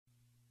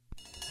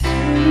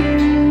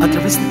A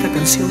través de esta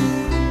canción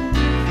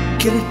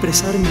quiero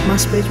expresar mis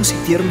más bellos y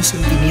tiernos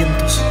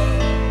sentimientos,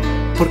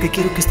 porque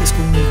quiero que estés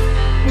conmigo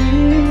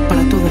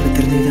para toda la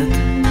eternidad,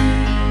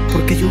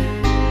 porque yo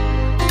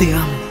te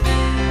amo,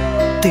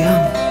 te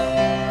amo,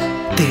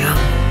 te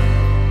amo.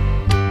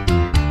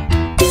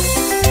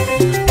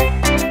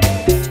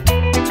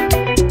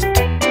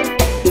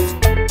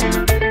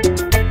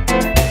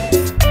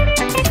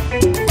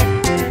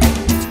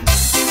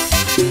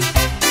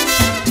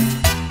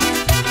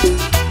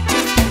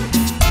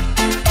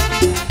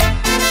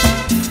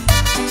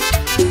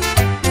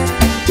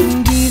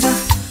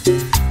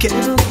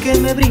 Quiero que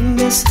me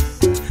brindes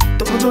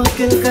todo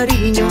aquel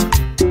cariño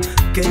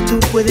que tú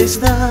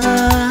puedes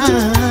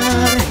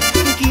dar.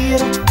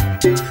 Quiero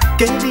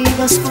que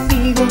vivas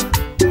conmigo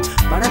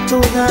para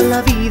toda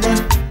la vida,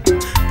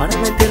 para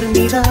la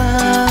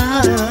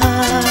eternidad.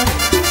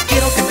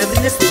 Quiero que me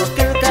brindes todo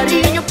aquel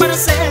cariño para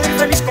ser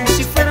feliz como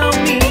si fuera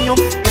un niño.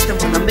 Este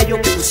amor tan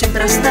bello que tú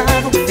siempre has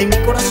dado, en mi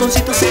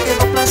corazoncito se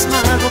quedó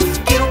plasmado.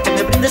 Quiero que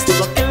me brindes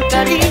todo aquel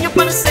cariño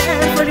para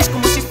ser feliz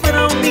como si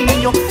fuera un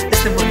niño.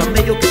 Este amor tan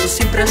bello que tú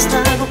siempre has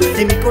dado,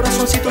 en mi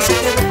corazoncito se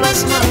quedó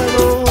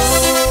plasmado.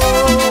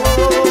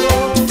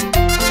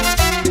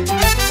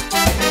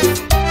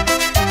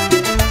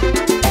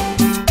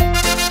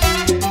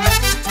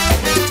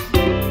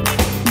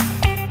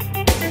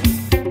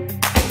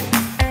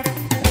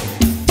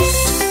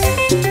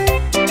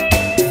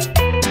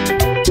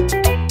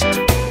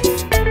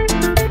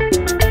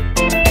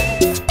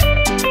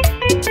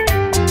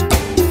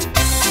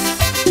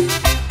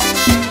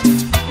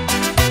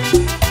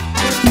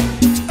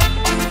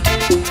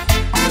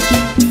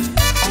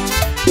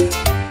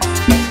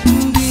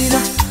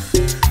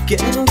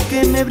 Quiero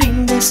que me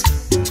brindes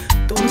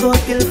todo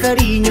aquel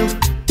cariño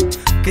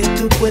que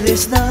tú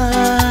puedes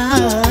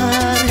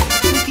dar.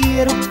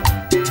 Quiero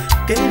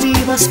que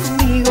vivas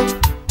conmigo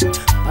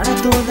para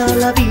toda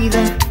la vida,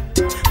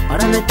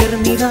 para la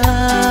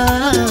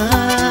eternidad.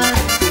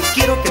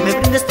 Quiero que me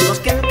brindes todo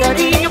aquel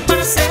cariño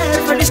para ser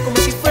feliz como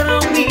si fuera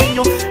un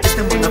niño.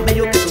 Este amor tan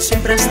bello que tú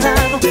siempre has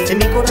dado, en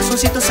mi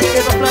corazoncito se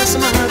quedó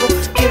plasmado.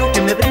 Quiero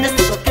que me brindes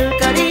todo aquel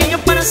cariño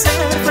para ser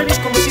feliz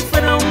como si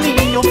fuera un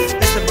niño.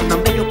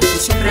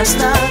 Siempre has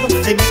dado,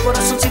 en mi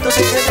corazoncito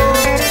se quedó.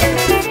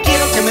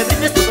 Quiero que me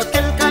brindes todo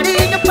aquel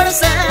cariño para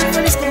ser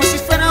feliz como si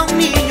fuera un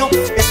niño.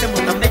 Este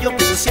amor tan bello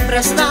que tú siempre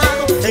has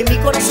dado, en mi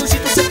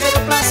corazoncito se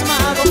quedó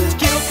plasmado.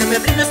 Quiero que me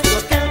brindes